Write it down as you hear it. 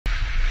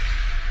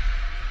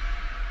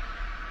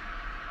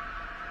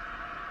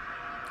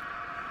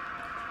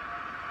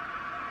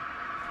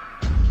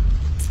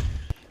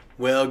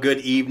Well, good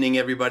evening,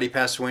 everybody.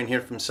 Pastor Wayne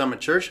here from Summit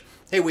Church.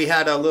 Hey, we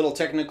had a little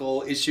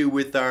technical issue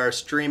with our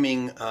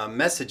streaming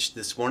message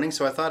this morning,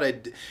 so I thought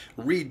I'd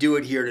redo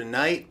it here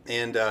tonight.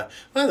 And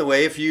by the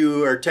way, if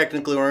you are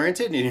technically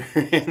oriented and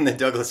you're in the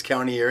Douglas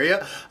County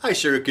area, I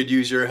sure could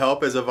use your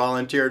help as a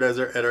volunteer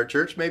at our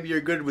church. Maybe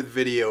you're good with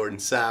video and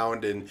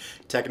sound and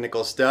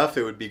technical stuff.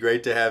 It would be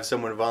great to have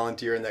someone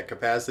volunteer in that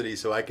capacity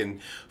so I can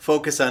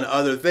focus on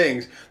other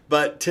things.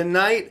 But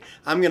tonight,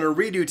 I'm going to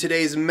redo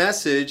today's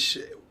message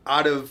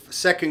out of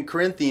 2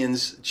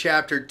 Corinthians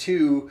chapter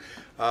 2,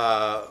 2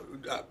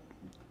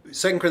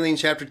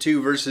 Corinthians chapter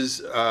 2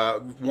 verses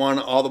 1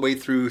 all the way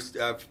through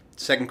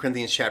 2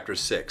 Corinthians chapter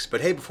 6.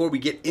 But hey, before we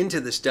get into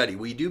the study,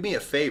 will you do me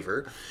a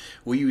favor?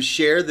 Will you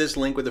share this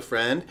link with a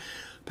friend?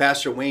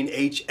 Pastor Wayne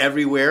H.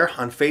 everywhere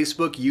on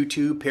Facebook,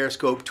 YouTube,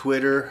 Periscope,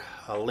 Twitter,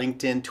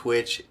 LinkedIn,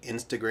 Twitch,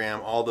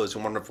 Instagram, all those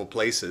wonderful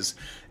places.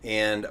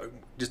 And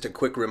just a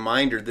quick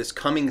reminder, this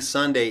coming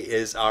Sunday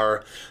is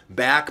our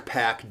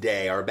backpack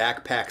day, our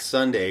backpack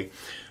Sunday.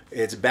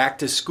 It's back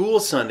to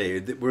school Sunday.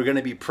 We're going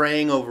to be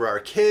praying over our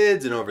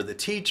kids and over the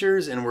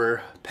teachers, and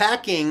we're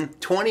packing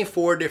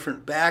 24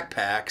 different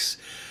backpacks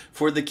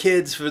for the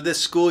kids for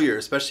this school year,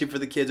 especially for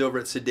the kids over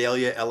at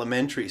Sedalia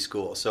Elementary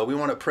School. So we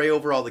want to pray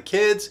over all the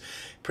kids,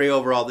 pray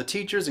over all the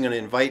teachers. I'm going to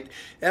invite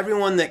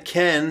everyone that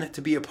can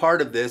to be a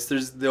part of this.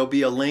 There'll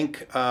be a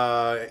link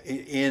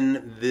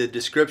in the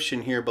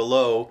description here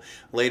below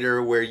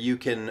later where you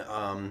can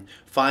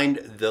find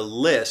the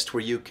list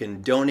where you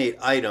can donate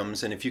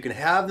items, and if you can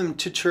have them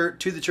to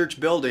the church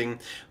building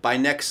by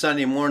next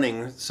Sunday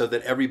morning so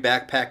that every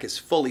backpack is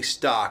fully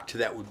stocked,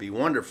 that would be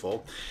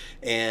wonderful.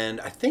 And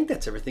I think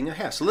that's everything I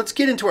have. So let's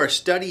get into our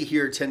study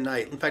here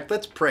tonight. In fact,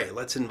 let's pray.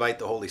 Let's invite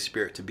the Holy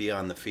Spirit to be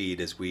on the feed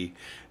as we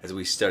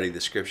study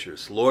the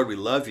scriptures. Lord, we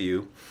love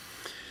you.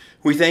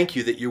 We thank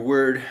you that your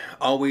word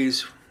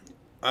always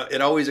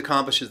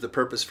accomplishes the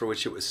purpose for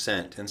which it was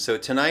sent. And so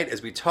tonight,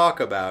 as we talk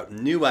about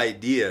new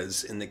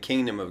ideas in the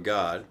kingdom of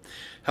God,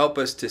 help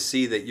us to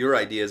see that your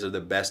ideas are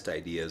the best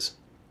ideas.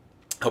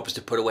 Help us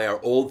to put away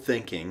our old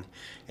thinking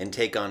and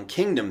take on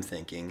kingdom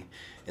thinking.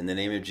 In the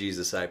name of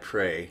Jesus, I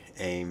pray.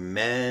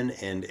 Amen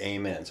and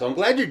amen. So I'm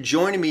glad you're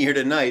joining me here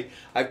tonight.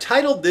 I've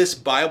titled this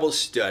Bible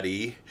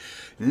study,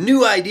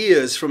 New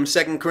Ideas from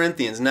 2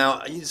 Corinthians.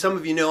 Now, some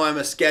of you know I'm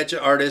a sketch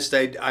artist.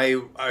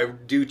 I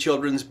do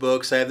children's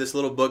books. I have this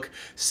little book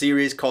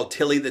series called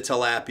Tilly the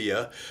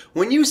Tilapia.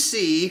 When you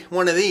see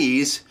one of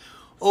these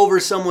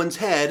over someone's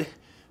head,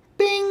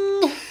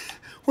 bing!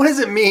 What does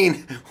it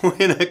mean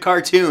in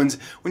cartoons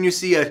when you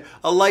see a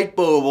light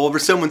bulb over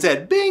someone's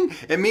head? Bing!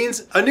 It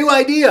means a new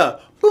idea.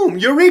 Boom!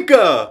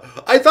 Eureka!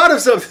 I thought of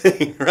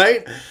something,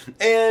 right?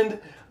 And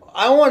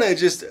I want to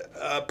just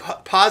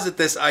posit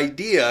this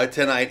idea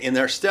tonight in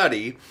our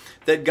study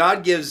that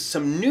God gives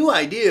some new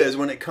ideas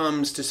when it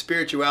comes to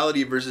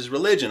spirituality versus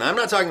religion. I'm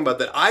not talking about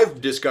that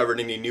I've discovered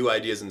any new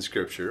ideas in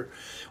Scripture.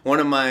 One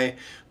of my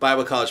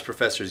Bible college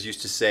professors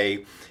used to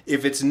say,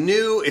 if it's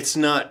new, it's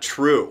not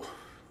true.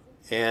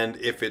 And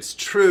if it's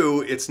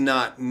true, it's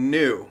not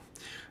new.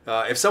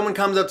 If someone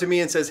comes up to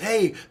me and says,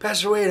 hey,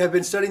 Pastor Wade, I've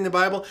been studying the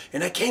Bible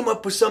and I came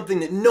up with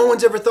something that no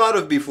one's ever thought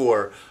of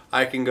before,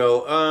 I can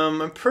go,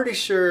 I'm pretty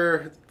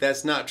sure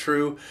that's not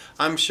true.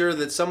 I'm sure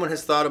that someone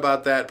has thought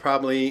about that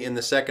probably in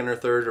the 2nd or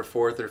 3rd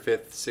or 4th or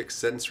 5th, 6th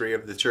century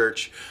of the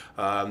church.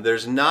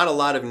 There's not a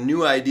lot of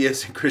new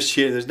ideas in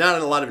Christianity. There's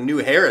not a lot of new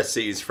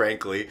heresies,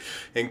 frankly,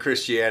 in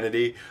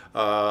Christianity.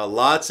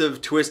 Lots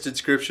of twisted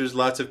scriptures,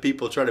 lots of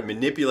people try to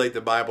manipulate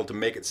the Bible to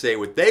make it say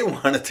what they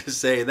want it to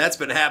say, and that's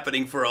been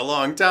happening for a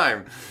long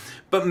time.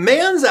 But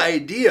man's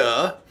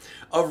idea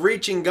of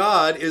reaching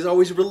God is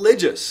always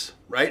religious,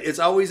 right? It's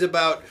always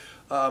about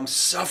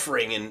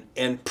suffering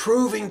and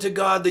proving to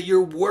God that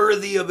you're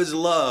worthy of his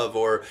love,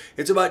 or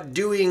it's about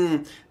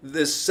doing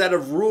this set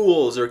of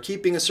rules or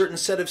keeping a certain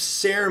set of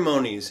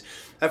ceremonies.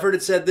 I've heard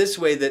it said this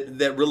way,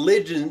 that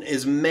religion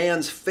is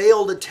man's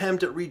failed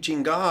attempt at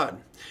reaching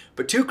God.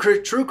 But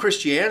true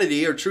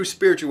Christianity or true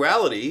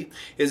spirituality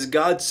is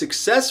God's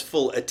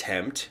successful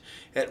attempt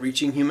at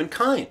reaching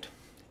humankind.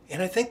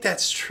 And I think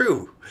that's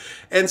true.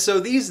 And so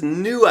these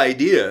new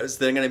ideas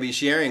that I'm going to be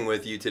sharing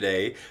with you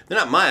today, they're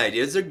not my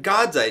ideas, they're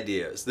God's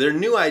ideas. They're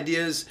new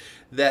ideas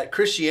that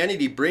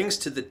Christianity brings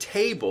to the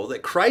table,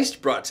 that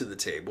Christ brought to the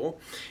table,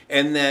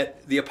 and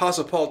that the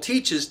Apostle Paul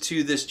teaches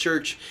to this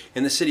church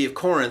in the city of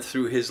Corinth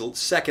through his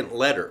second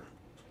letter.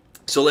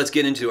 So let's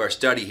get into our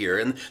study here.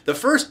 And the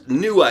first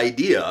new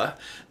idea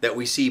that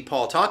we see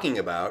Paul talking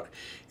about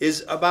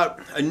is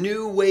about a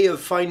new way of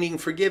finding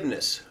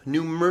forgiveness,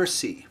 new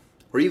mercy,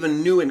 or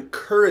even new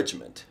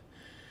encouragement.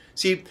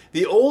 See,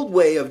 the old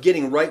way of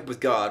getting right with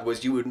God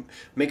was you would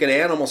make an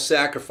animal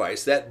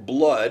sacrifice. That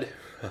blood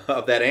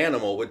of that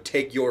animal would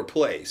take your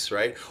place,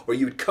 right? Or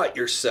you would cut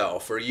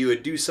yourself, or you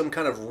would do some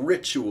kind of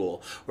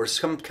ritual or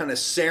some kind of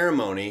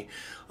ceremony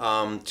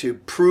to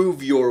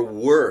prove your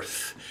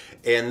worth.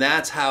 And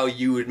that's how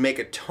you would make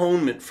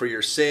atonement for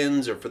your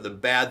sins or for the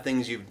bad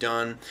things you've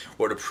done,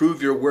 or to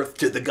prove your worth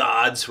to the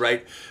gods,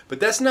 right? But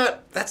that's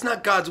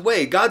not God's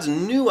way. God's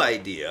new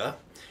idea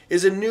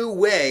is a new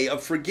way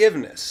of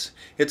forgiveness.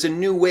 It's a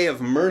new way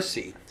of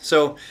mercy.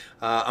 So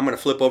I'm going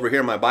to flip over here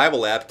in my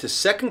Bible app to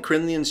 2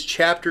 Corinthians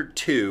chapter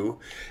 2.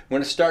 I'm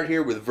going to start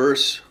here with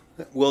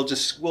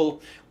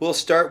we'll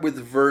start with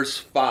verse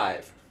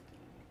 5.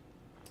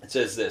 It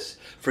says this: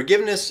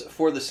 forgiveness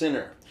for the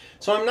sinner.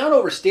 So I'm not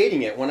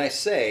overstating it when I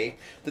say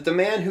that the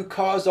man who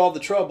caused all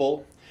the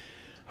trouble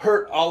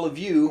hurt all of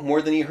you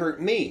more than he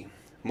hurt me.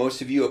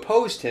 Most of you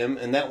opposed him,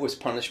 and that was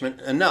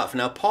punishment enough.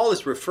 Now, Paul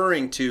is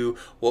referring to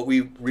what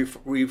we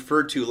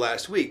referred to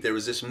last week. There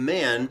was this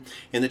man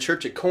in the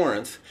church at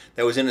Corinth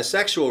that was in a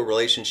sexual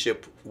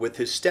relationship with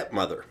his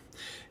stepmother.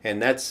 And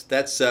that's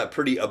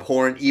pretty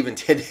abhorrent even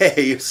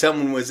today. If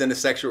someone was in a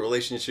sexual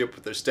relationship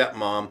with their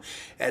stepmom,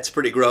 that's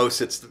pretty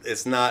gross.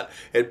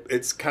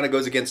 It's kind of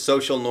goes against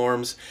social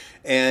norms.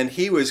 And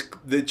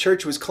the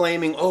church was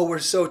claiming, oh, we're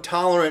so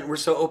tolerant, we're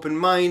so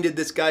open-minded.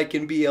 This guy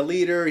can be a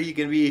leader.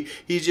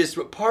 He's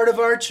just part of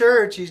our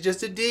church. He's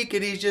just a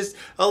deacon. He's just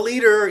a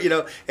leader,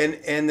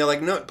 And they're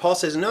like, no. Paul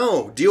says,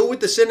 no. Deal with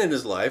the sin in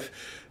his life.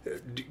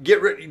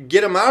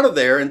 Get him out of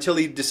there until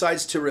he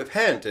decides to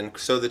repent. And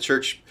so the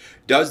church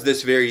does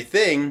this very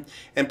thing.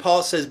 And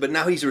Paul says, but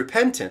now he's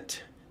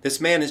repentant.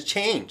 This man has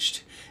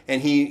changed.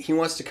 And he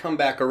wants to come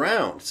back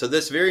around. So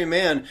this very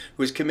man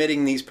who is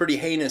committing these pretty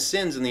heinous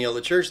sins in the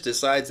early church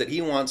decides that he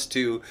wants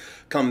to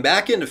come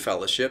back into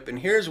fellowship. And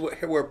here's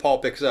where Paul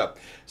picks up.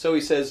 So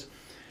he says,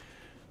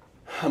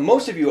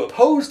 most of you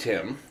opposed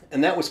him,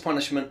 and that was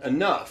punishment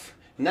enough.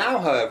 Now,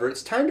 however,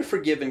 it's time to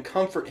forgive and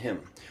comfort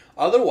him.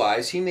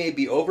 Otherwise, he may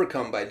be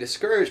overcome by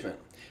discouragement.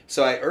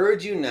 So I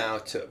urge you now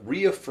to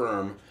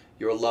reaffirm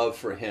your love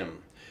for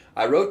him.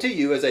 I wrote to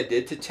you as I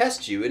did to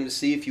test you and to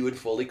see if you would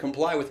fully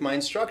comply with my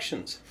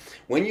instructions.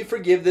 When you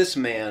forgive this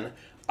man,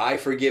 I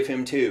forgive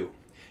him too.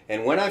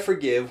 And when I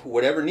forgive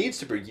whatever needs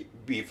to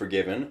be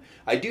forgiven,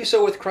 I do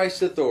so with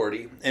Christ's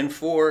authority and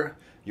for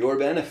your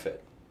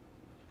benefit,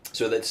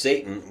 so that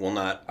Satan will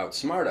not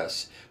outsmart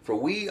us, for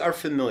we are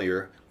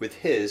familiar with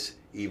his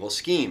evil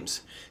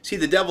schemes. See,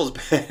 the devil's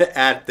been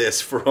at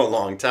this for a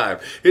long time.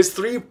 His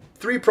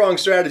three-pronged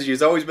strategy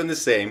has always been the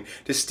same: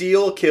 to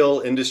steal, kill,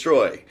 and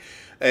destroy.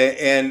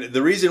 And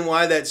the reason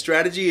why that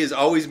strategy has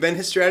always been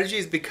his strategy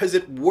is because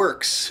it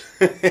works.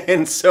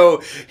 And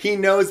so he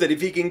knows that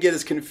if he can get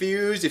us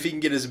confused, if he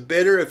can get us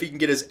bitter, if he can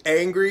get us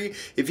angry,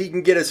 if he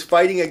can get us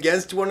fighting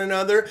against one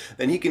another,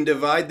 then he can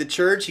divide the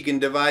church. He can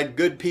divide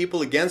good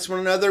people against one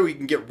another. We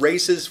can get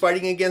races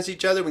fighting against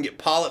each other. We can get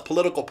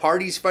political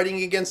parties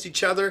fighting against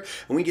each other.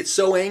 And we get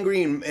so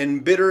angry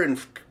and bitter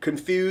and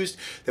confused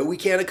that we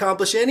can't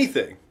accomplish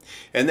anything.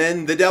 And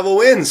then the devil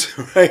wins,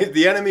 right?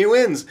 The enemy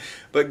wins.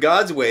 But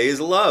God's way is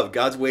love.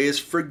 God's way is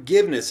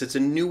forgiveness. It's a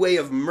new way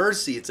of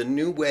mercy. It's a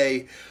new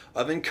way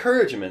of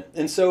encouragement.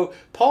 And so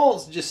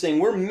Paul's just saying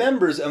we're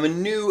members of a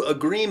new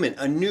agreement,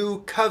 a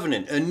new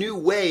covenant, a new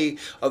way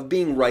of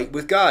being right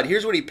with God.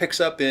 Here's what he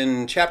picks up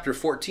in chapter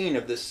 14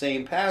 of this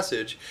same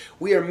passage.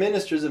 We are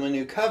ministers of a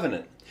new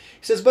covenant.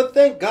 He says, but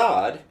thank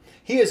God,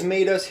 he has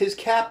made us his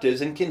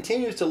captives and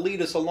continues to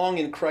lead us along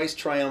in Christ's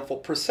triumphal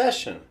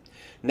procession.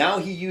 Now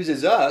he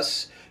uses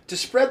us to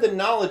spread the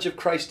knowledge of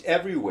Christ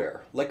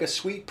everywhere, like a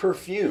sweet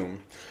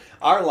perfume.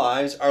 Our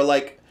lives are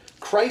like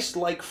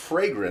Christ-like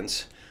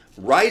fragrance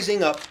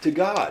rising up to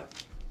God.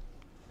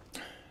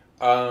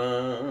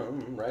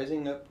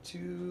 Rising up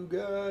to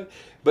God.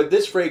 But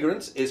this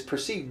fragrance is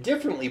perceived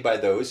differently by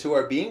those who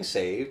are being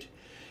saved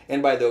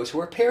and by those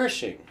who are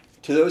perishing.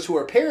 To those who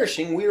are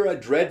perishing, we are a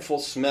dreadful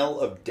smell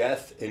of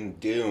death and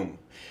doom.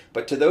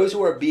 But to those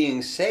who are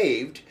being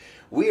saved,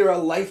 we are a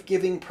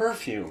life-giving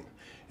perfume.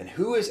 And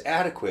who is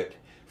adequate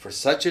for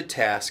such a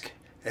task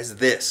as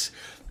this?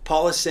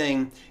 Paul is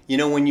saying,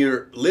 when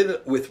you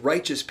live with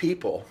righteous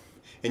people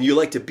and you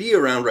like to be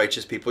around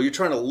righteous people, you're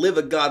trying to live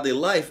a godly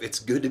life, it's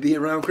good to be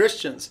around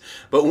Christians.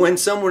 But when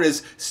someone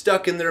is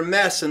stuck in their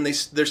mess and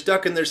they're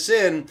stuck in their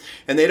sin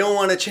and they don't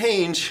want to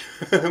change,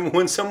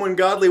 when someone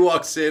godly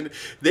walks in,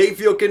 they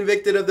feel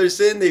convicted of their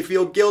sin, they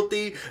feel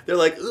guilty, they're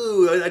like,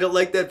 ooh, I don't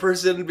like that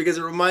person because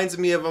it reminds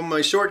me of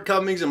my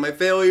shortcomings and my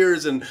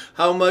failures and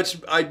how much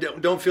I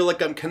don't feel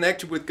like I'm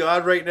connected with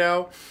God right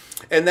now.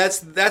 And that's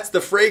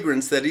the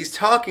fragrance that he's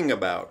talking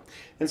about.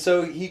 And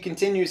so he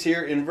continues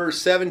here in verse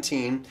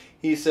 17.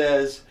 He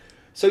says,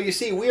 so you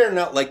see, we are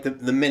not like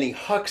the many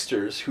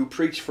hucksters who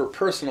preach for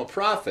personal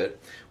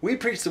profit. We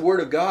preach the word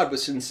of God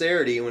with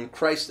sincerity and with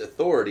Christ's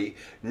authority,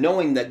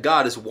 knowing that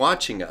God is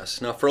watching us.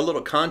 Now, for a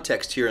little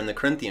context here in the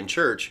Corinthian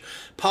church,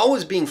 Paul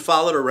was being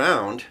followed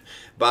around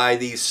by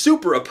these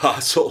super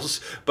apostles,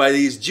 by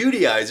these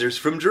Judaizers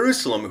from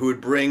Jerusalem who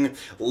would bring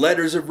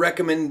letters of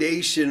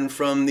recommendation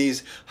from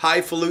these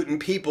highfalutin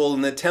people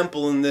in the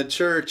temple and the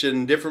church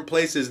and different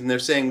places. And they're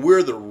saying,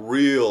 we're the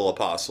real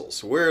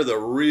apostles. We're the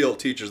real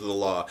teachers of the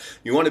law.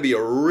 You want to be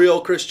a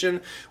real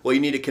Christian? Well, you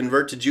need to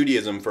convert to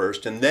Judaism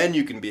first, and then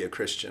you can be a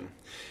Christian. Christian.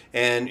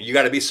 And you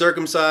got to be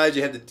circumcised,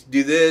 you have to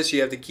do this,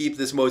 you have to keep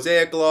this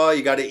Mosaic law,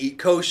 you got to eat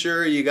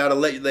kosher, you got to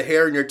let the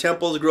hair in your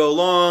temples grow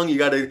long, you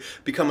got to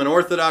become an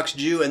Orthodox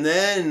Jew, and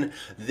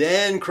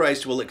then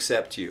Christ will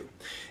accept you.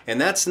 And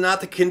that's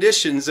not the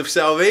conditions of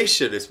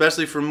salvation,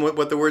 especially from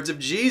what the words of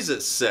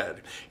Jesus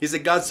said. He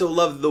said, God so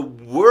loved the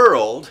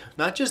world,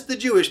 not just the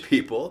Jewish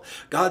people,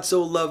 God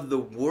so loved the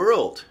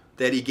world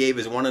that he gave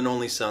his one and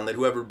only Son, that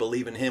whoever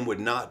believed in him would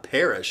not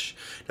perish.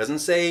 Doesn't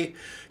say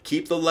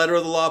keep the letter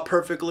of the law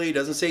perfectly.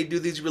 Doesn't say do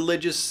these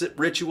religious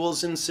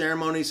rituals and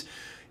ceremonies.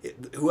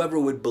 Whoever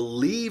would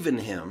believe in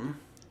him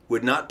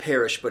would not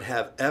perish but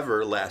have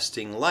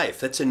everlasting life.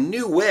 That's a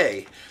new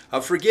way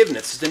of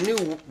forgiveness. It's a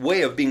new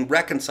way of being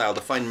reconciled,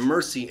 to find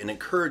mercy and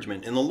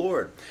encouragement in the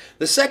Lord.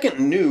 The second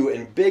new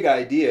and big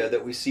idea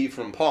that we see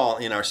from Paul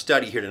in our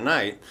study here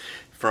tonight,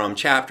 from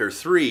chapter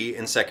 3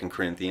 in 2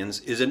 Corinthians,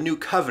 is a new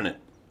covenant.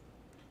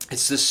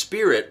 It's the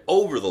Spirit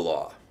over the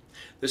law.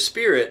 The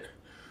Spirit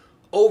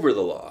over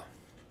the law.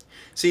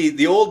 See,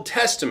 the Old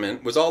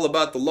Testament was all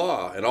about the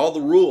law and all the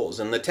rules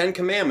and the Ten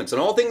Commandments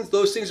and all things.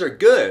 Those things are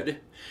good,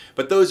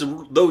 but those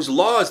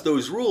laws,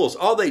 those rules,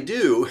 all they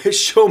do is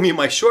show me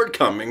my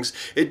shortcomings.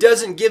 It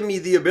doesn't give me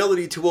the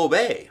ability to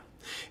obey.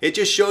 It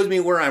just shows me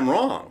where I'm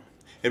wrong.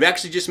 It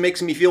actually just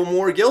makes me feel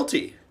more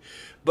guilty.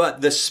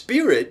 But the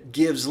Spirit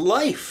gives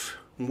life.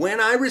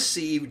 When I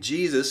receive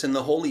Jesus and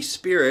the Holy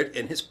Spirit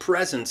and his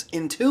presence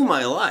into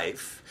my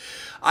life,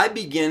 I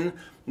begin,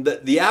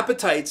 the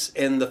appetites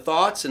and the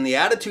thoughts and the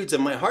attitudes of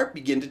my heart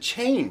begin to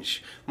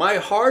change. My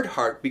hard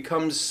heart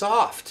becomes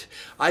soft.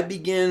 I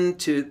begin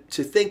to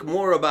think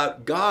more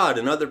about God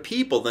and other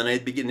people than I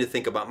begin to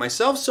think about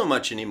myself so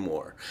much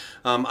anymore.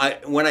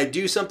 When I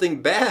do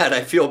something bad,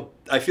 I feel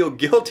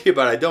guilty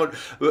about it.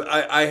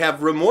 I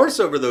have remorse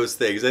over those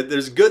things.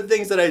 There's good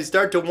things that I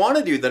start to want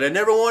to do that I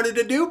never wanted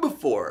to do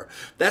before.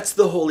 That's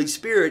the Holy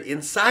Spirit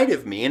inside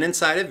of me and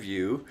inside of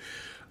you,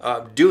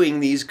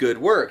 doing these good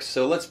works.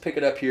 So let's pick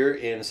it up here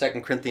in 2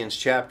 Corinthians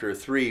chapter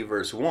 3,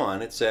 verse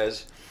 1. It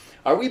says,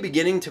 are we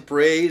beginning to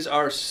praise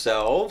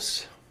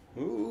ourselves?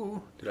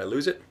 Ooh, did I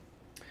lose it?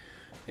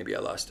 Maybe I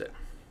lost it.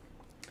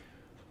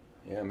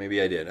 Yeah, maybe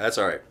I did. That's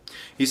all right.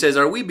 He says,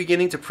 are we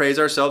beginning to praise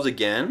ourselves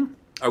again?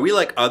 Are we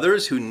like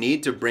others who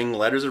need to bring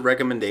letters of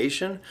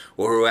recommendation,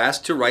 or who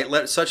ask to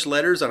write such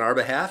letters on our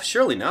behalf?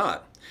 Surely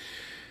not.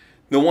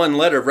 The one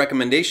letter of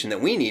recommendation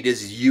that we need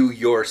is you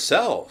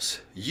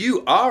yourselves.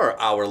 You are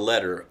our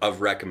letter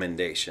of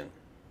recommendation.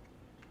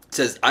 It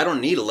says, I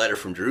don't need a letter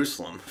from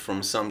Jerusalem,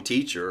 from some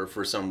teacher or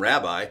for some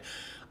rabbi.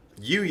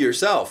 You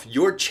yourself,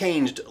 your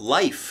changed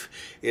life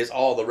is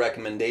all the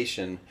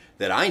recommendation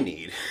that I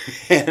need.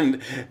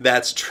 And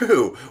that's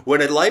true.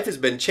 When a life has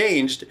been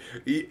changed,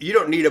 you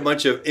don't need a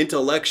bunch of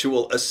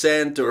intellectual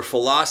assent or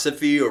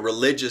philosophy or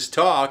religious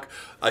talk.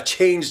 A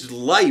changed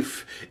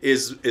life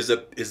is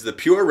the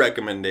pure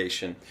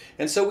recommendation.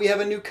 And so we have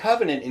a new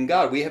covenant in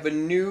God.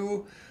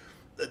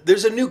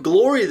 There's a new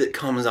glory that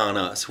comes on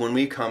us when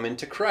we come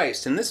into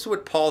Christ. And this is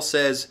what Paul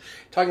says,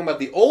 talking about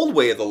the old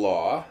way of the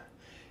law,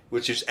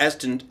 which is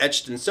etched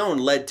in stone,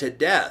 led to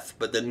death.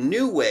 But the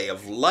new way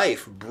of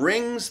life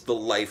brings the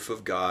life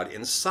of God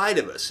inside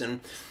of us.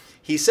 And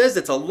he says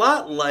it's a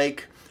lot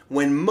like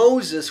when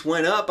Moses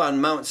went up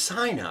on Mount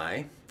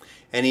Sinai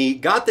and he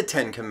got the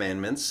 10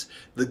 Commandments,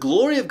 the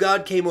glory of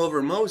God came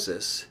over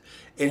Moses,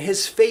 and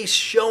his face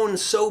shone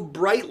so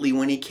brightly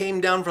when he came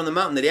down from the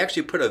mountain that he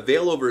actually put a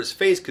veil over his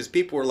face, because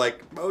people were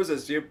like,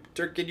 Moses,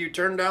 can you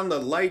turn down the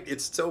light?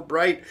 It's so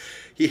bright.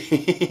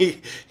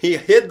 He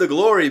hid the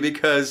glory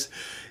because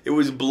it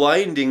was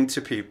blinding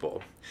to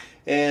people.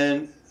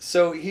 And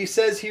so he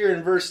says here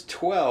in verse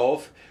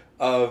 12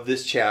 of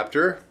this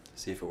chapter,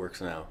 see if it works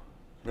now.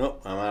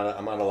 Nope, I'm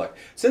out of luck.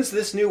 Since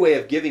this new way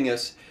of giving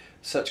us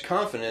such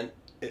confidence,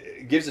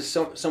 it gives us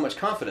so much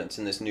confidence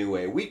in this new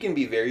way, we can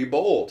be very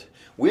bold.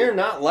 We're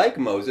not like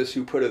Moses,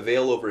 who put a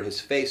veil over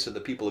his face so the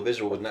people of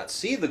Israel would not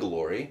see the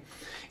glory,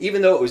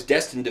 even though it was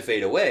destined to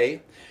fade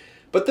away.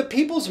 But the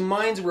people's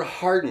minds were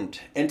hardened,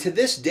 and to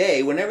this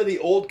day, whenever the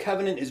old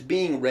covenant is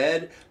being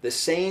read, the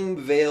same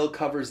veil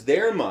covers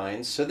their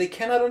minds, so they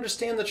cannot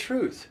understand the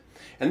truth.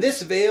 And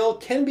this veil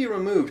can be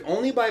removed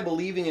only by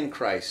believing in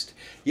Christ.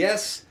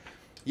 Yes,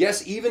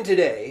 even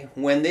today,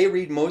 when they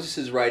read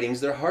Moses'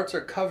 writings, their hearts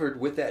are covered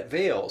with that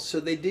veil, so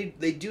they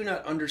do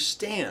not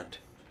understand.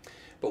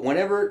 But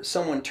whenever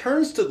someone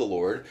turns to the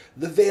Lord,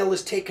 the veil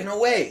is taken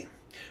away.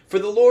 For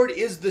the Lord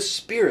is the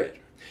Spirit,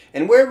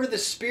 and wherever the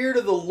Spirit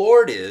of the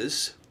Lord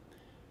is,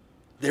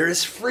 there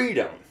is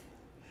freedom.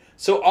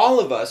 So all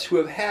of us who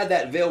have had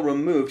that veil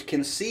removed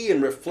can see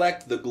and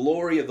reflect the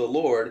glory of the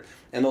Lord,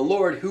 and the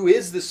Lord, who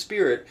is the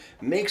Spirit,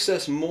 makes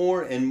us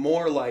more and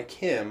more like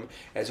Him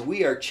as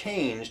we are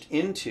changed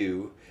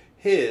into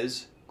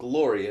His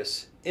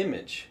glorious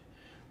image.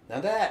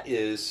 Now that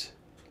is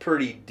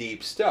pretty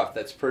deep stuff.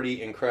 That's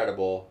pretty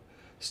incredible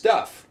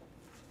stuff.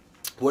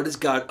 What is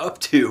God up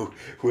to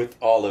with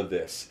all of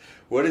this?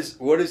 What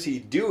is He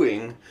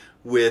doing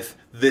with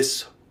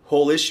this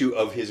whole issue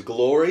of His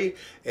glory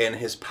and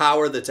His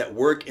power that's at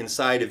work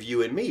inside of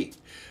you and me?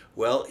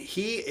 Well,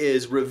 he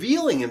is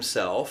revealing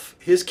himself,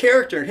 his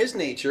character and his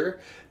nature.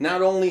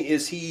 Not only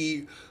is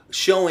he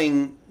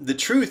showing the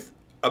truth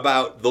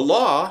about the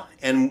law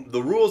and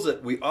the rules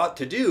that we ought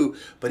to do,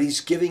 but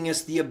he's giving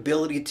us the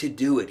ability to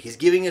do it. He's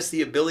giving us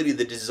the ability,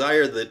 the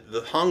desire,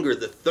 the hunger,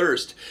 the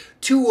thirst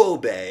to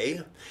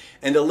obey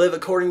and to live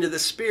according to the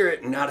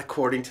Spirit, not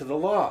according to the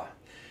law.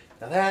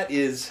 Now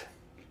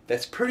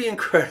that's pretty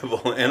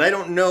incredible, and I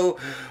don't know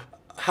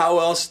how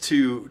else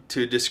to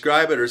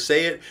describe it or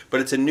say it, but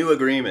it's a new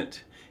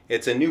agreement.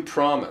 It's a new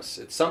promise.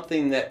 It's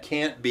something that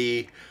can't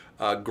be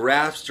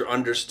grasped or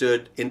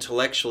understood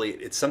intellectually.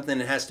 It's something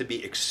that has to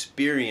be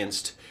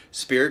experienced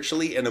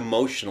spiritually and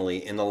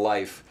emotionally in the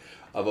life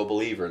of a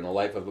believer, in the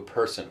life of a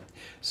person.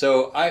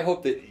 So I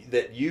hope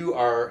that you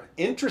are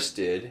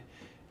interested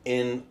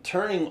in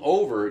turning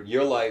over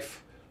your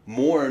life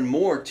more and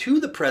more to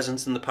the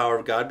presence and the power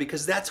of God,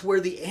 because that's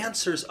where the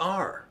answers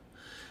are.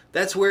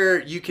 That's where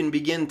you can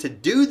begin to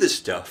do the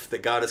stuff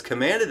that God has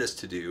commanded us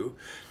to do,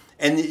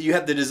 and you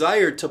have the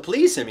desire to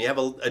please Him. You have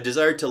a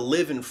desire to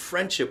live in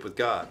friendship with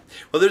God.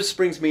 Well, this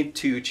brings me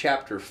to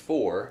chapter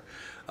 4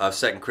 of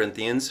 2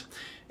 Corinthians,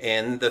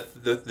 and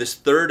this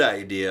third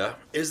idea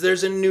is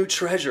there's a new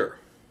treasure.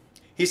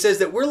 He says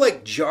that we're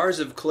like jars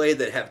of clay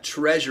that have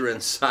treasure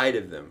inside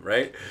of them,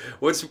 right?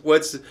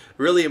 What's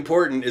really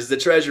important is the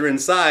treasure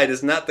inside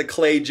is not the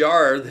clay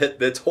jar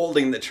that's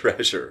holding the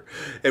treasure.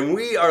 And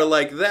we are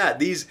like that.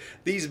 These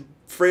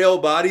frail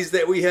bodies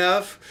that we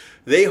have,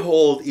 they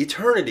hold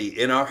eternity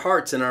in our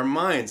hearts and our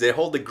minds. They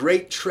hold the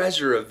great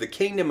treasure of the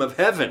kingdom of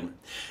heaven.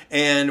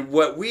 And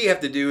what we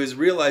have to do is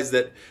realize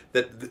that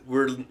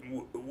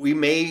we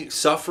may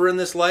suffer in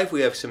this life.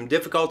 We have some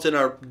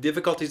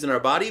difficulties in our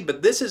body,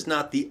 but this is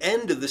not the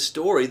end of the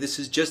story. This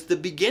is just the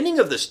beginning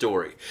of the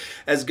story.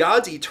 As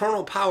God's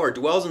eternal power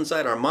dwells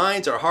inside our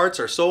minds, our hearts,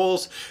 our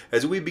souls,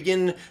 as we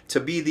begin to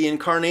be the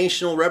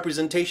incarnational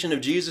representation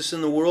of Jesus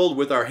in the world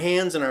with our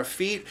hands and our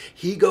feet,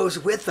 He goes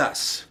with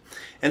us.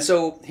 And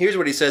so here's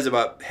what he says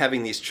about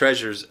having these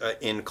treasures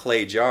in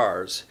clay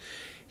jars.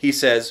 He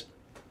says,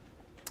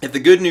 if the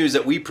good news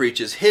that we preach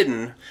is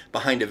hidden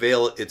behind a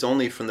veil, it's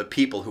only from the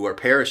people who are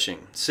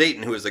perishing.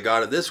 Satan, who is the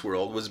god of this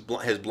world,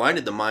 has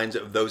blinded the minds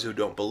of those who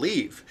don't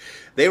believe.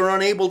 They were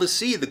unable to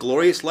see the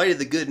glorious light of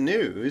the good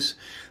news.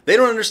 They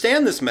don't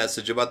understand this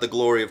message about the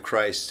glory of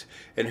Christ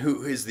and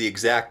who is the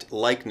exact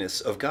likeness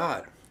of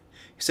God.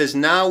 He says,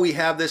 now we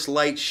have this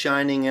light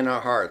shining in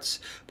our hearts,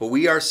 but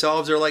we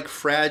ourselves are like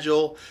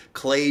fragile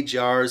clay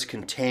jars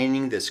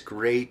containing this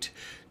great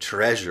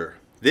treasure.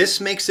 This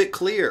makes it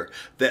clear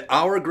that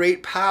our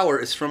great power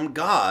is from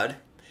God,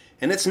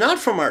 and it's not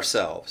from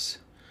ourselves.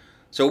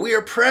 So we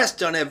are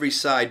pressed on every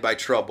side by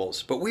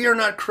troubles, but we are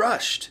not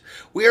crushed.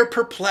 We are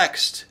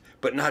perplexed,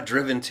 but not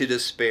driven to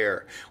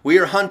despair. We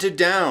are hunted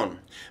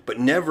down,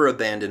 but never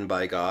abandoned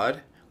by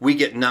God. We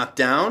get knocked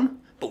down,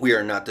 but we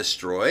are not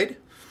destroyed.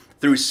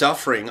 Through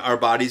suffering, our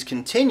bodies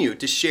continue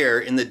to share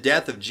in the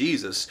death of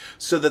Jesus,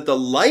 so that the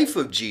life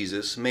of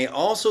Jesus may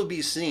also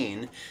be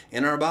seen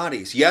in our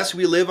bodies. Yes,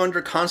 we live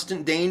under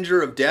constant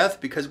danger of death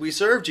because we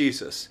serve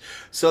Jesus,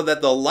 so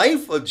that the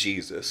life of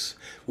Jesus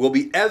will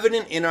be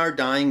evident in our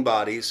dying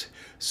bodies.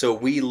 So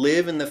we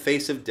live in the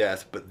face of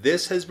death, but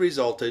this has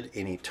resulted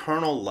in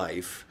eternal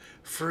life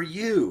for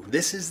you.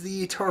 This is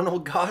the eternal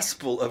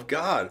gospel of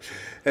God.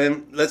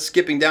 And let's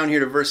skipping down here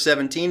to verse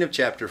 17 of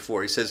chapter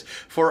 4. He says,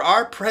 for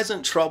our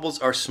present troubles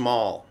are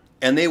small,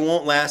 and they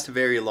won't last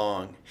very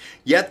long.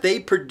 Yet they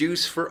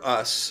produce for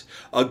us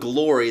a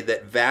glory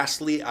that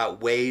vastly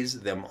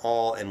outweighs them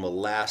all and will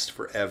last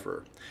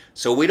forever.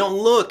 So we don't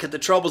look at the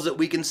troubles that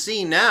we can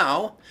see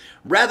now.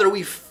 Rather,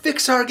 we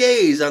fix our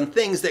gaze on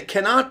things that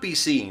cannot be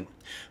seen.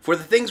 For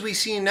the things we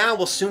see now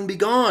will soon be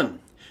gone.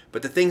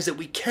 But the things that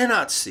we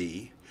cannot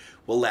see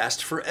will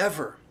last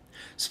forever.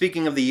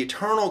 Speaking of the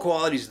eternal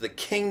qualities of the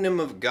kingdom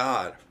of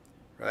God,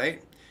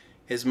 right?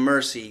 His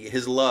mercy,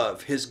 His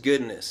love, His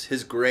goodness,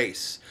 His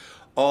grace,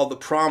 all the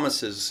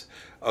promises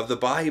of the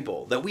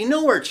Bible that we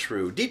know are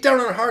true. Deep down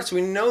in our hearts,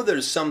 we know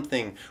there's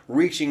something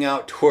reaching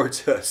out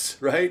towards us,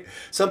 right?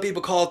 Some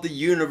people call it the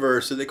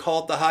universe, or they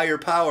call it the higher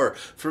power.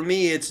 For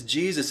me, it's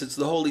Jesus, it's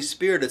the Holy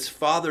Spirit, it's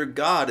Father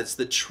God, it's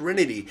the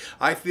Trinity.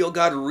 I feel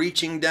God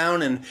reaching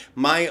down, and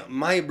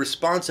my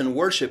response in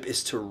worship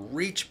is to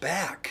reach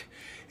back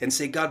and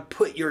say, God,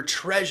 put your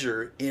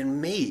treasure in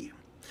me.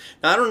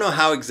 Now, I don't know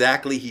how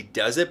exactly He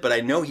does it, but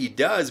I know He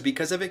does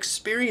because I've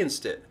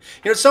experienced it.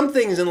 You know, some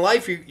things in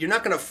life, you're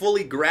not going to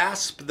fully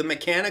grasp the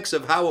mechanics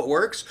of how it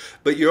works,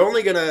 but you're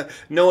only going to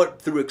know it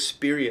through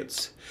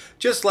experience.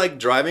 Just like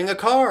driving a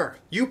car.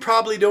 You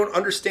probably don't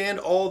understand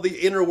all the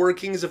inner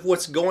workings of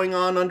what's going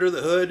on under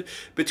the hood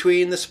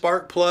between the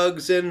spark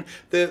plugs and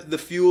the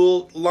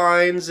fuel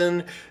lines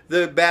and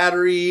the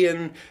battery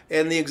and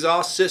the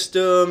exhaust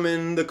system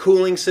and the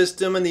cooling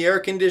system and the air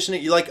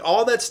conditioning. You like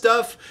all that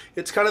stuff,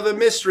 it's kind of a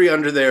mystery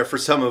under there for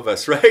some of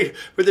us, right?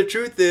 But the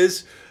truth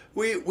is,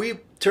 we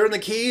turn the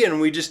key and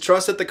we just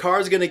trust that the car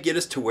is going to get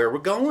us to where we're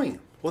going.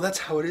 Well, that's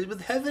how it is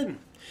with heaven.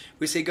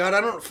 We say, God,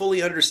 I don't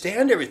fully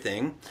understand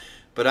everything,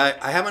 but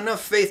I have enough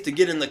faith to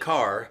get in the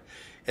car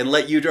and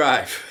let you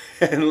drive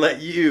and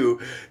let you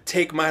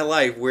take my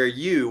life where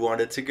you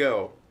want it to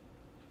go.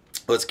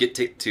 Let's get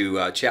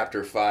to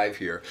chapter 5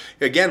 here.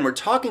 Again, we're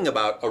talking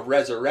about a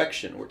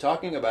resurrection. We're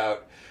talking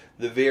about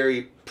the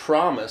very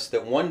promise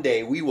that one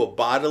day we will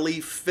bodily,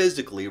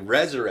 physically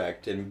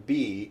resurrect and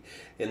be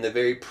in the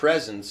very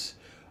presence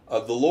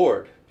of the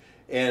Lord.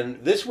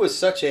 And this was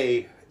such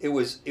a, it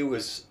was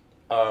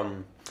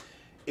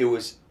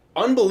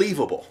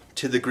unbelievable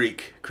to the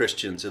Greek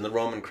Christians and the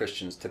Roman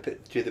Christians,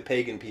 to the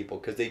pagan people,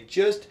 because they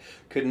just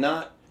could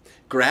not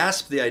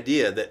grasp the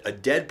idea that a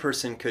dead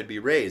person could be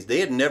raised. They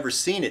had never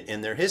seen it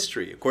in their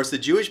history. Of course, the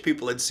Jewish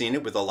people had seen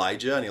it with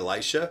Elijah and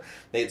Elisha.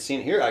 They had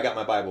seen it here. I got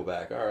my Bible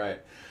back. All right.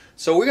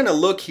 So we're going to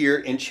look here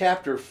in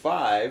chapter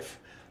 5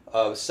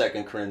 of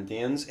 2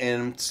 Corinthians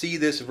and see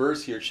this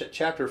verse here,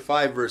 chapter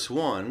 5, verse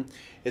 1.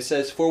 It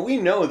says, "For we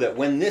know that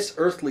when this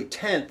earthly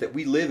tent that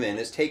we live in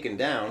is taken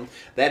down,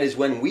 that is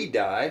when we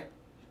die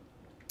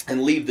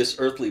and leave this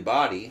earthly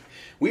body,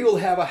 we will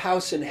have a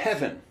house in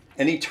heaven,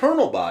 an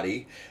eternal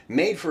body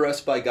made for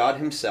us by God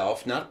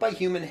himself, not by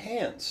human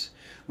hands.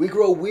 We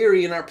grow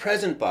weary in our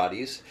present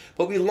bodies,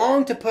 but we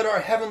long to put our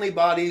heavenly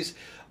bodies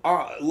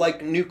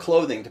like new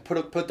clothing, to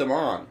put them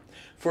on.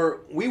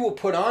 For we will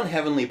put on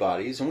heavenly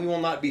bodies, and we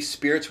will not be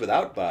spirits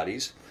without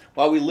bodies.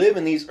 While we live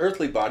in these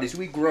earthly bodies,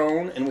 we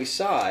groan and we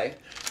sigh.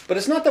 But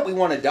it's not that we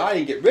want to die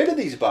and get rid of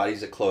these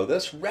bodies that clothe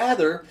us.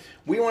 Rather,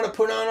 we want to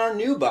put on our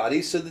new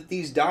bodies so that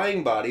these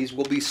dying bodies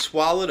will be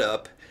swallowed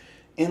up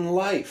in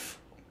life.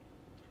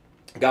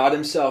 God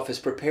himself has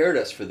prepared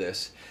us for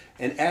this,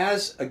 and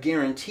as a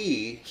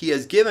guarantee, he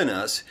has given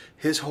us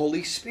his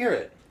Holy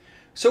Spirit.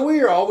 So we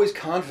are always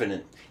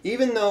confident,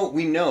 even though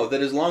we know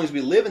that as long as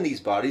we live in these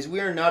bodies, we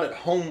are not at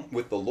home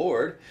with the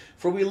Lord,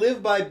 for we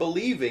live by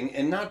believing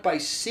and not by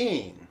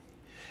seeing.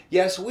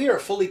 Yes, we are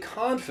fully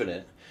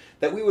confident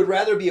that we would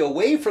rather be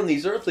away from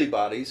these earthly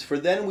bodies, for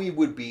then we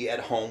would be at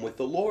home with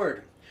the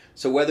Lord.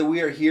 So whether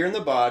we are here in the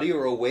body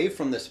or away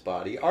from this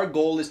body, our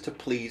goal is to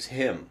please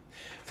him.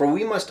 For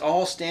we must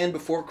all stand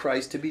before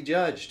Christ to be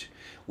judged.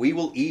 We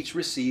will each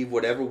receive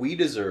whatever we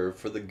deserve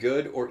for the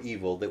good or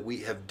evil that we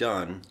have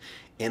done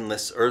in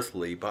this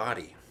earthly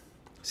body."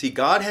 See,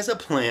 God has a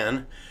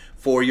plan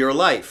for your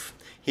life.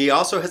 He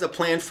also has a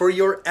plan for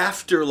your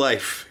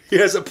afterlife. He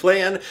has a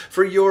plan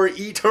for your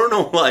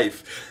eternal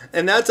life.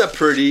 And that's a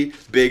pretty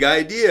big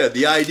idea.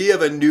 The idea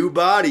of a new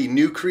body,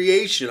 new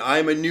creation. I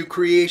am a new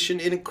creation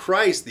in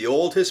Christ. The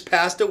old has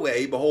passed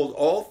away. Behold,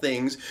 all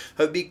things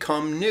have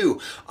become new.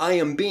 I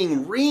am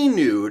being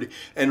renewed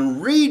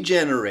and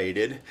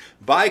regenerated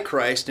by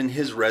Christ in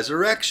his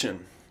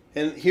resurrection.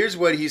 And here's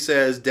what he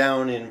says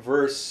down in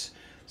verse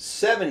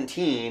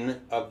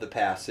 17 of the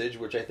passage,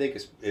 which I think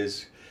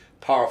is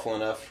powerful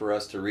enough for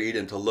us to read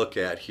and to look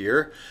at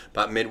here,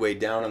 about midway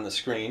down on the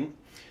screen.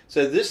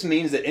 So this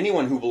means that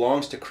anyone who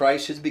belongs to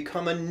Christ has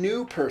become a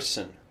new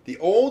person. The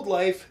old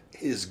life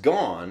is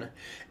gone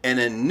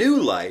and a new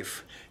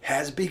life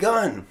has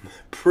begun.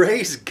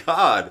 Praise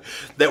God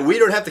that we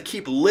don't have to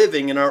keep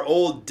living in our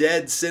old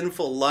dead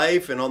sinful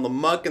life and on the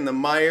muck and the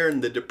mire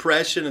and the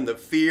depression and the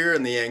fear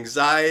and the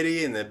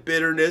anxiety and the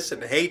bitterness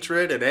and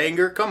hatred and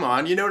anger. Come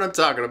on, you know what I'm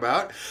talking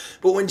about.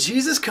 But when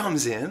Jesus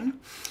comes in,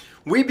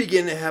 we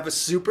begin to have a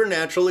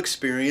supernatural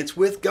experience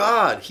with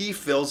God. He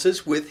fills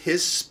us with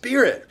his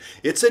Spirit.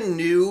 It's a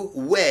new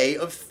way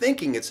of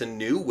thinking. It's a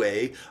new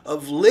way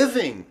of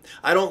living.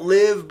 I don't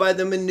live by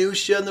the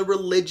minutia and the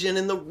religion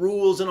and the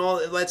rules and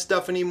all that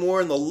stuff anymore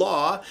and the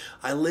law.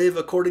 I live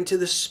according to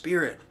the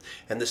Spirit.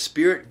 And the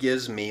Spirit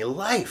gives me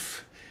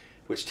life.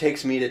 Which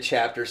takes me to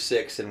chapter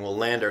 6, and we'll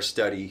land our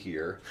study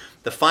here.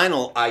 The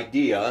final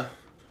idea,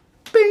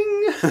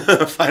 bing,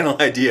 final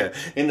idea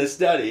in the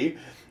study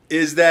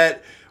is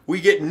that we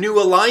get new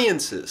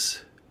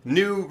alliances,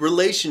 new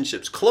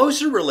relationships,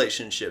 closer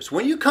relationships.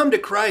 When you come to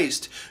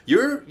Christ,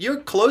 your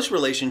close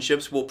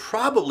relationships will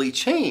probably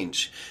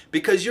change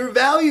because your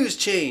values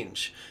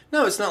change.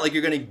 No, it's not like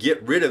you're going to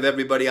get rid of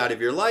everybody out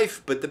of your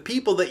life, but the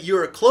people that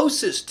you're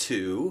closest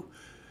to,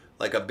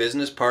 like a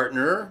business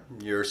partner,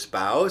 your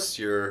spouse,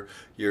 your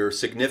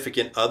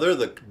significant other,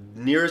 the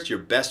nearest, your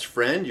best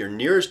friend, your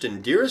nearest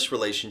and dearest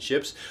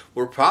relationships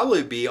will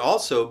probably be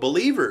also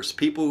believers,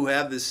 people who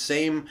have the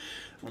same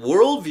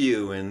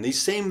worldview and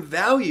these same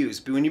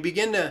values. But when you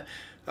begin to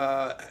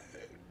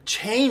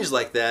change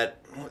like that,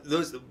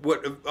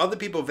 what other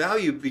people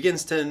value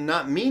begins to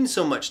not mean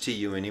so much to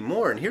you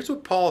anymore. And here's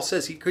what Paul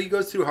says. He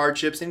goes through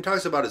hardships and he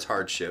talks about his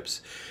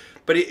hardships.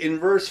 But in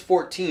verse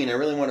 14, I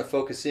really want to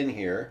focus in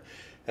here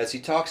as he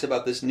talks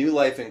about this new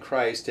life in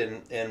Christ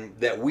and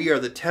that we are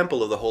the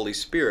temple of the Holy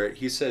Spirit.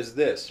 He says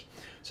this: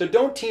 "So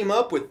don't team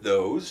up with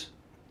those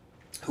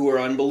who are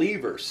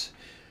unbelievers.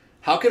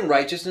 How can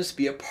righteousness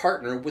be a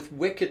partner with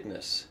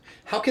wickedness?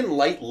 How can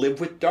light live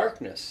with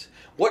darkness?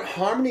 What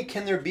harmony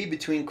can there be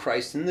between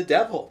Christ and the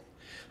devil?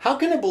 How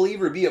can a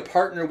believer be a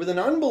partner with an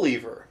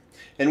unbeliever?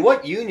 And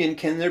what union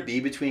can there be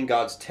between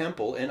God's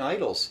temple and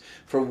idols?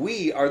 For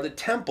we are the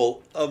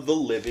temple of the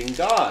living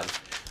God.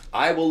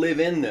 I will live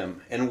in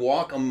them and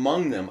walk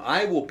among them.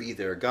 I will be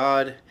their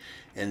God,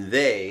 and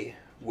they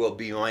will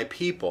be my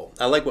people.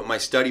 I like what my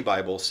study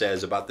Bible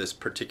says about this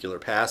particular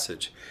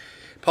passage.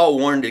 Paul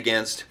warned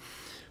against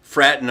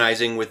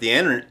fraternizing with the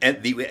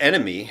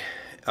enemy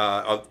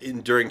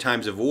during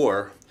times of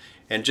war.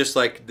 And just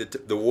like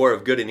the war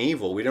of good and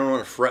evil, we don't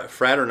want to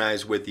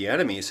fraternize with the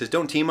enemy. He says,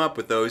 don't team up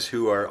with those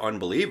who are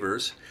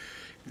unbelievers.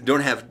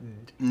 Don't have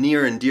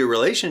near and dear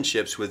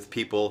relationships with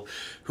people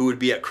who would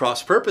be at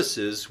cross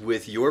purposes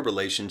with your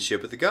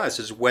relationship with the God. It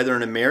says, whether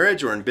in a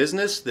marriage or in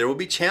business, there will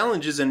be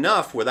challenges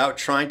enough without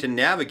trying to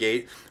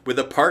navigate with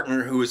a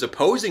partner who is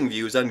opposing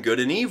views on good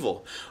and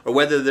evil, or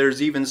whether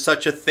there's even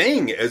such a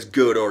thing as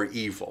good or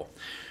evil.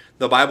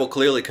 The Bible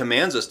clearly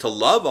commands us to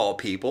love all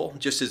people,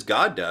 just as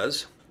God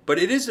does. But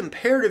it is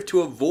imperative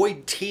to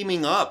avoid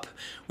teaming up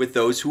with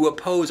those who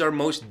oppose our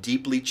most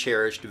deeply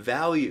cherished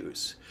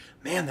values.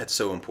 Man, that's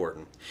so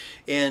important.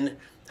 And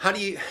how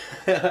do you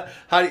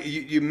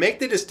make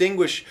the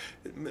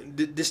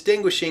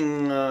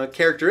distinguishing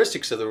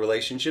characteristics of the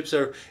relationships?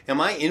 Or am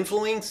I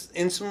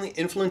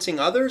influencing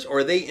others, or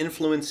are they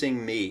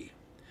influencing me?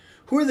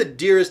 Who are the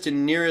dearest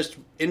and nearest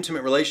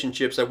intimate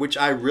relationships of which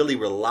I really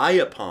rely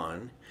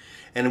upon?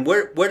 And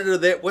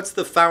what's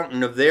the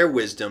fountain of their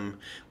wisdom?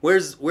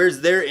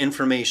 Where's their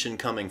information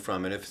coming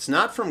from? And if it's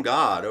not from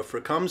God, or if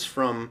it comes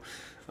from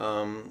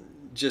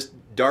just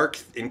dark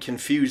and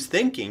confused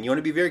thinking, you want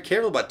to be very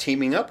careful about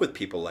teaming up with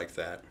people like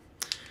that.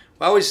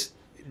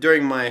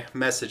 During my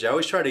message, I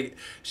always try to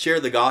share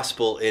the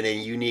gospel in a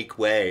unique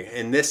way.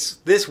 And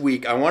this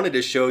week, I wanted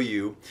to show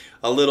you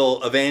a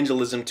little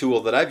evangelism tool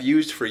that I've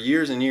used for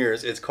years and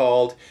years. It's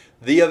called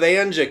the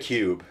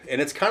EvangeCube,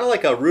 and it's kind of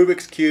like a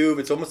Rubik's Cube.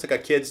 It's almost like a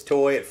kid's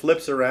toy. It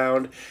flips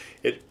around.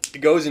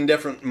 It goes in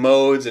different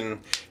modes,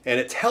 and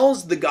it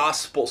tells the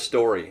gospel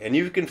story. And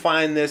you can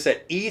find this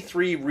at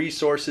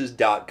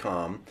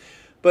e3resources.com.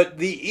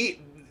 But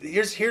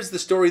here's the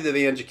story of the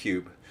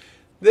EvangeCube.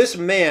 This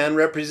man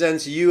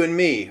represents you and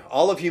me,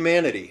 all of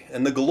humanity.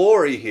 And the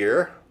glory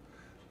here,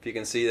 if you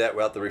can see that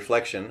without the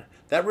reflection,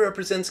 that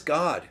represents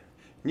God.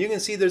 And you can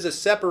see there's a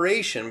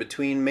separation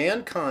between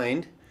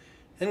mankind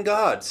and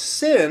God.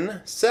 Sin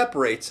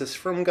separates us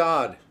from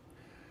God.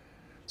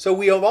 So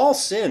we have all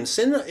sinned.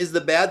 Sin is the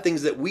bad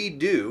things that we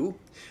do,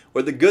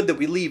 or the good that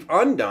we leave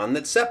undone,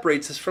 that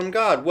separates us from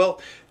God.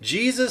 Well,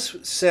 Jesus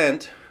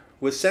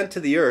was sent to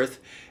the earth,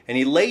 and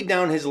he laid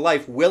down his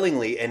life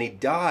willingly, and he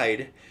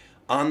died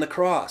on the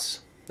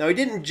cross. Now, he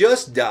didn't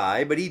just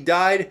die, but he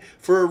died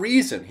for a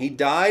reason. He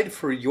died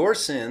for your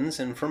sins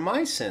and for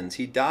my sins.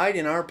 He died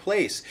in our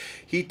place.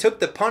 He took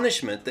the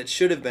punishment that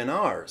should have been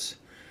ours.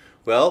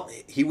 Well,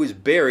 he was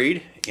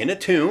buried in a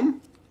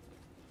tomb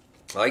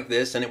like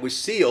this, and it was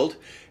sealed,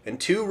 and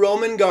 2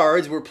 Roman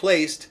guards were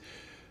placed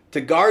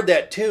to guard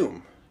that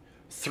tomb.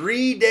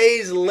 3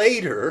 days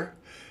later,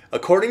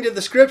 according to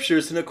the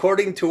scriptures and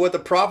according to what the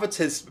prophets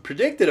has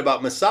predicted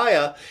about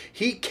Messiah,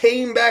 he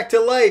came back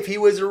to life. He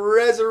was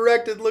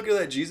resurrected. Look at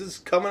that. Jesus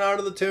coming out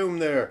of the tomb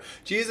there.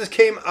 Jesus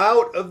came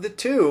out of the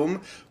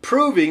tomb,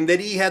 proving that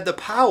he had the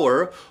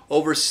power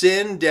over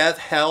sin, death,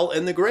 hell,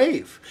 and the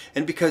grave.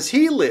 And because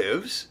he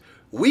lives,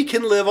 we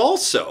can live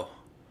also.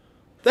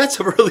 That's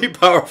a really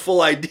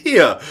powerful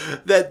idea,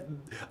 that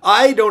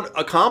I don't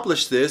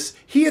accomplish this,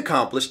 he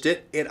accomplished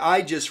it, and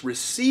I just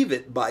receive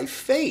it by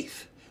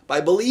faith,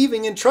 by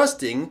believing and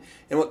trusting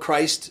in what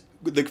Christ,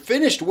 the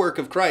finished work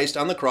of Christ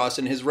on the cross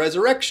and his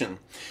resurrection.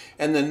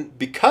 And then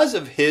because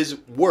of his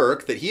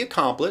work that he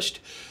accomplished,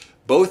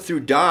 both through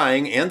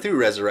dying and through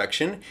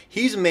resurrection,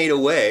 he's made a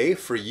way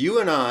for you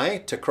and I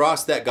to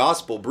cross that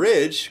gospel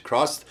bridge,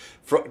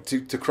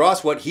 to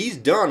cross what he's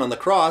done on the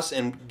cross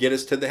and get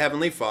us to the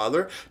Heavenly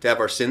Father, to have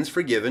our sins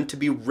forgiven, to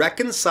be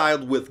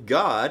reconciled with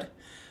God,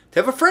 to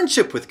have a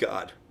friendship with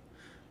God.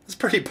 It's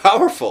pretty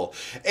powerful.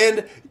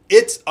 And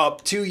it's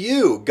up to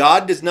you.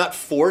 God does not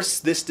force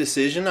this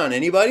decision on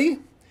anybody.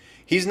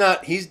 He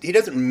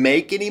doesn't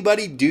make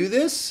anybody do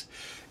this.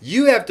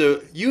 You have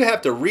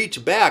to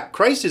reach back.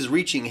 Christ is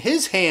reaching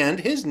his hand,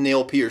 his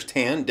nail-pierced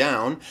hand,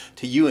 down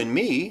to you and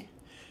me.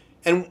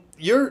 And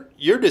your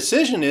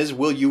decision is,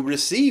 will you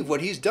receive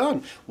what he's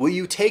done? Will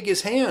you take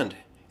his hand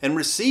and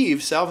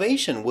receive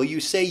salvation? Will you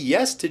say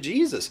yes to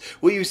Jesus?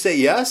 Will you say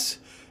yes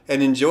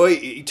and enjoy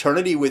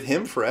eternity with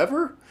him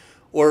forever?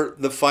 Or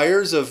the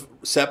fires of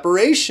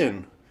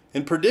separation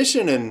and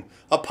perdition and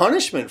a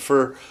punishment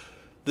for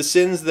the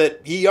sins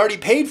that he already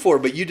paid for,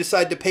 but you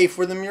decide to pay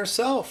for them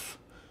yourself?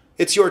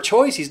 It's your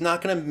choice. He's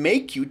not going to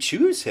make you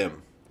choose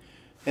him.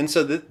 And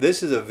so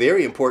this is a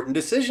very important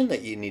decision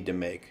that you need to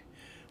make.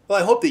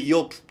 Well, I hope that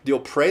you'll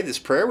pray this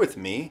prayer with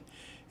me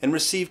and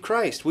receive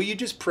Christ. Will you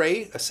just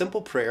pray a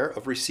simple prayer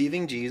of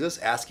receiving Jesus,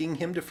 asking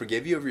him to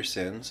forgive you of your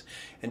sins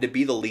and to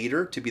be the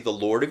leader, to be the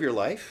Lord of your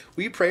life?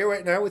 Will you pray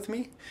right now with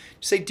me?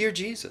 Say, Dear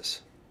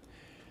Jesus,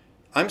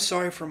 I'm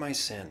sorry for my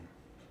sin.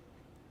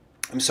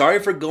 I'm sorry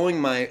for going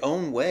my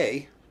own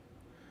way.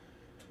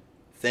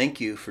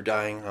 Thank you for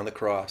dying on the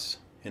cross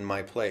in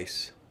my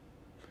place.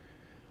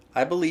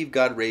 I believe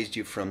God raised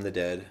you from the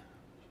dead,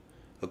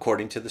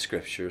 according to the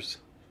scriptures.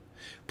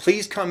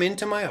 Please come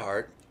into my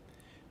heart,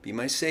 be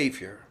my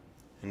Savior,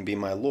 and be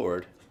my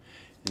Lord.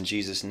 In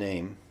Jesus'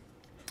 name,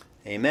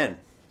 amen.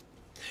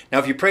 Now,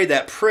 if you prayed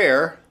that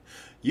prayer,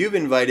 you've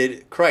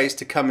invited Christ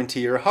to come into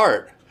your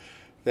heart,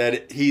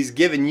 that he's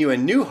given you a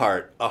new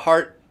heart, a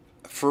heart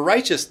for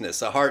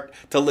righteousness, a heart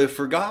to live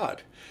for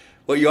God.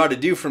 What you ought to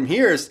do from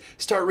here is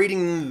start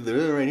reading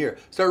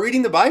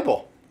the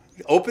Bible.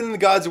 Open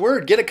God's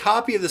Word. Get a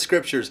copy of the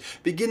Scriptures.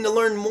 Begin to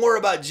learn more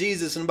about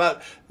Jesus and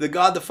about the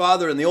God the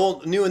Father in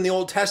the New and the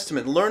Old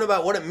Testament. Learn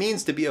about what it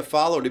means to be a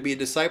follower, to be a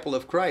disciple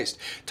of Christ.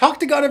 Talk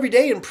to God every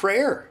day in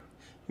prayer.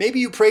 Maybe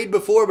you prayed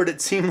before, but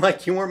it seemed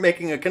like you weren't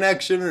making a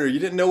connection or you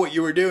didn't know what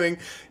you were doing.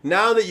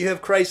 Now that you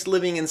have Christ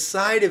living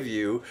inside of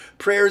you,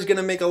 prayer is going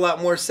to make a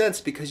lot more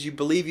sense because you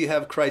believe you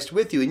have Christ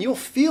with you and you'll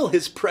feel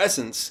his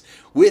presence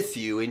with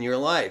you in your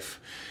life.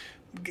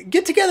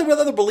 Get together with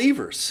other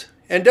believers.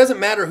 And it doesn't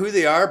matter who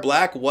they are,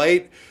 black,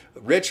 white,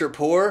 rich or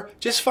poor,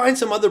 just find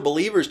some other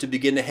believers to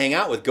begin to hang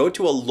out with. Go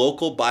to a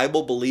local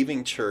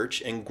Bible-believing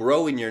church and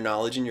grow in your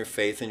knowledge and your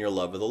faith and your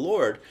love of the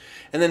Lord.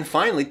 And then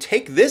finally,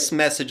 take this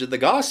message of the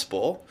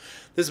gospel,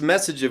 this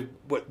message of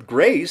what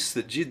grace,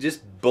 that you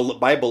just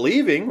by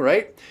believing,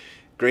 right?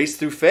 Grace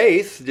through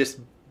faith, just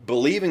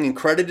believing and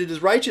credited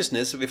as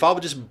righteousness. If I'll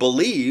just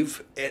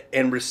believe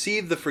and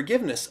receive the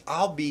forgiveness,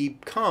 I'll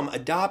become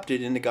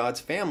adopted into God's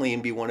family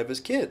and be one of his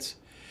kids.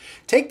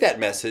 Take that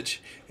message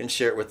and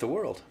share it with the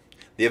world.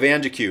 The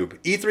EvangeCube,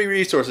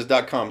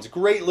 e3resources.com. It's a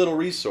great little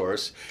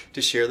resource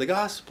to share the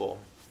gospel.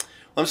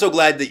 I'm so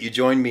glad that you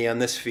joined me on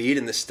this feed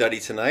and this study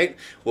tonight.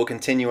 We'll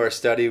continue our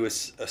study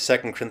with 2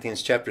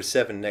 Corinthians chapter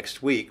 7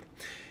 next week.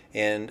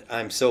 And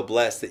I'm so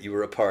blessed that you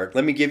were a part.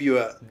 Let me give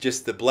you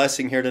just the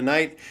blessing here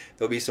tonight.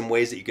 There'll be some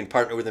ways that you can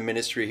partner with the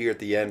ministry here at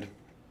the end.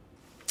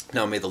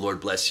 Now may the Lord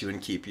bless you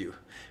and keep you.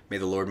 May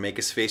the Lord make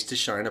his face to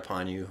shine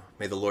upon you.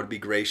 May the Lord be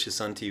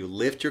gracious unto you,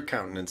 lift your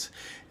countenance,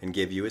 and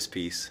give you his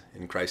peace.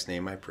 In Christ's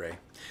name I pray.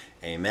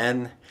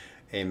 Amen.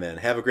 Amen.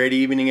 Have a great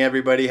evening,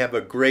 everybody. Have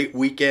a great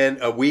week,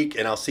 and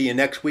I'll see you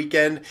next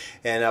weekend.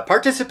 And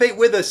participate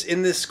with us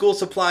in this school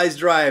supplies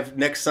drive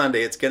next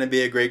Sunday. It's going to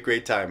be a great,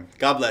 great time.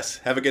 God bless.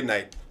 Have a good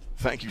night.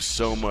 Thank you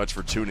so much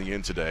for tuning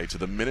in today to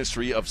the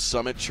ministry of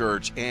Summit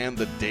Church and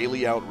the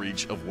daily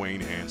outreach of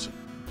Wayne Hansen.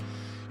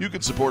 You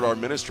can support our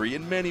ministry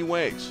in many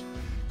ways.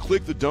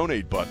 Click the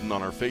donate button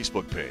on our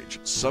Facebook page,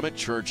 Summit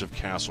Church of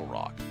Castle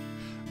Rock.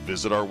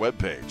 Visit our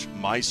webpage,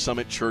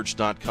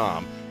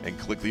 mysummitchurch.com, and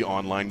click the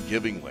online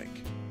giving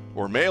link.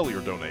 Or mail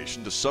your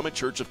donation to Summit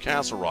Church of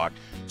Castle Rock,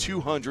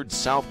 200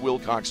 South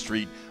Wilcox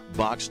Street,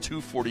 Box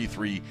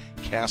 243,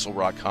 Castle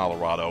Rock,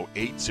 Colorado,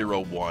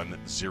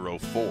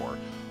 80104.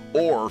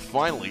 Or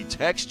finally,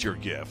 text your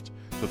gift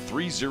to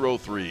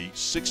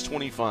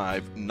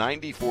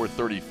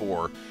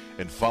 303-625-9434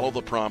 and follow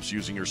the prompts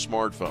using your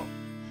smartphone.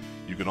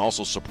 You can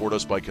also support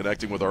us by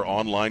connecting with our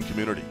online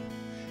community.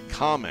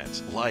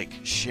 Comment, like,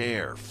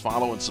 share,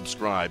 follow, and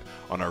subscribe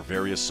on our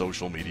various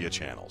social media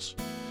channels.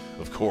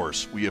 Of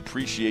course, we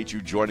appreciate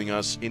you joining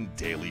us in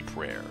daily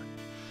prayer.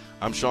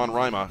 I'm Sean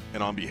Rima,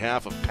 and on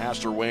behalf of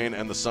Pastor Wayne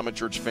and the Summit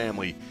Church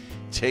family,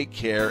 take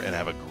care and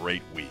have a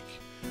great week.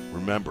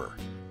 Remember,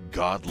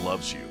 God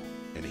loves you,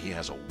 and he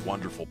has a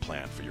wonderful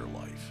plan for your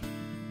life.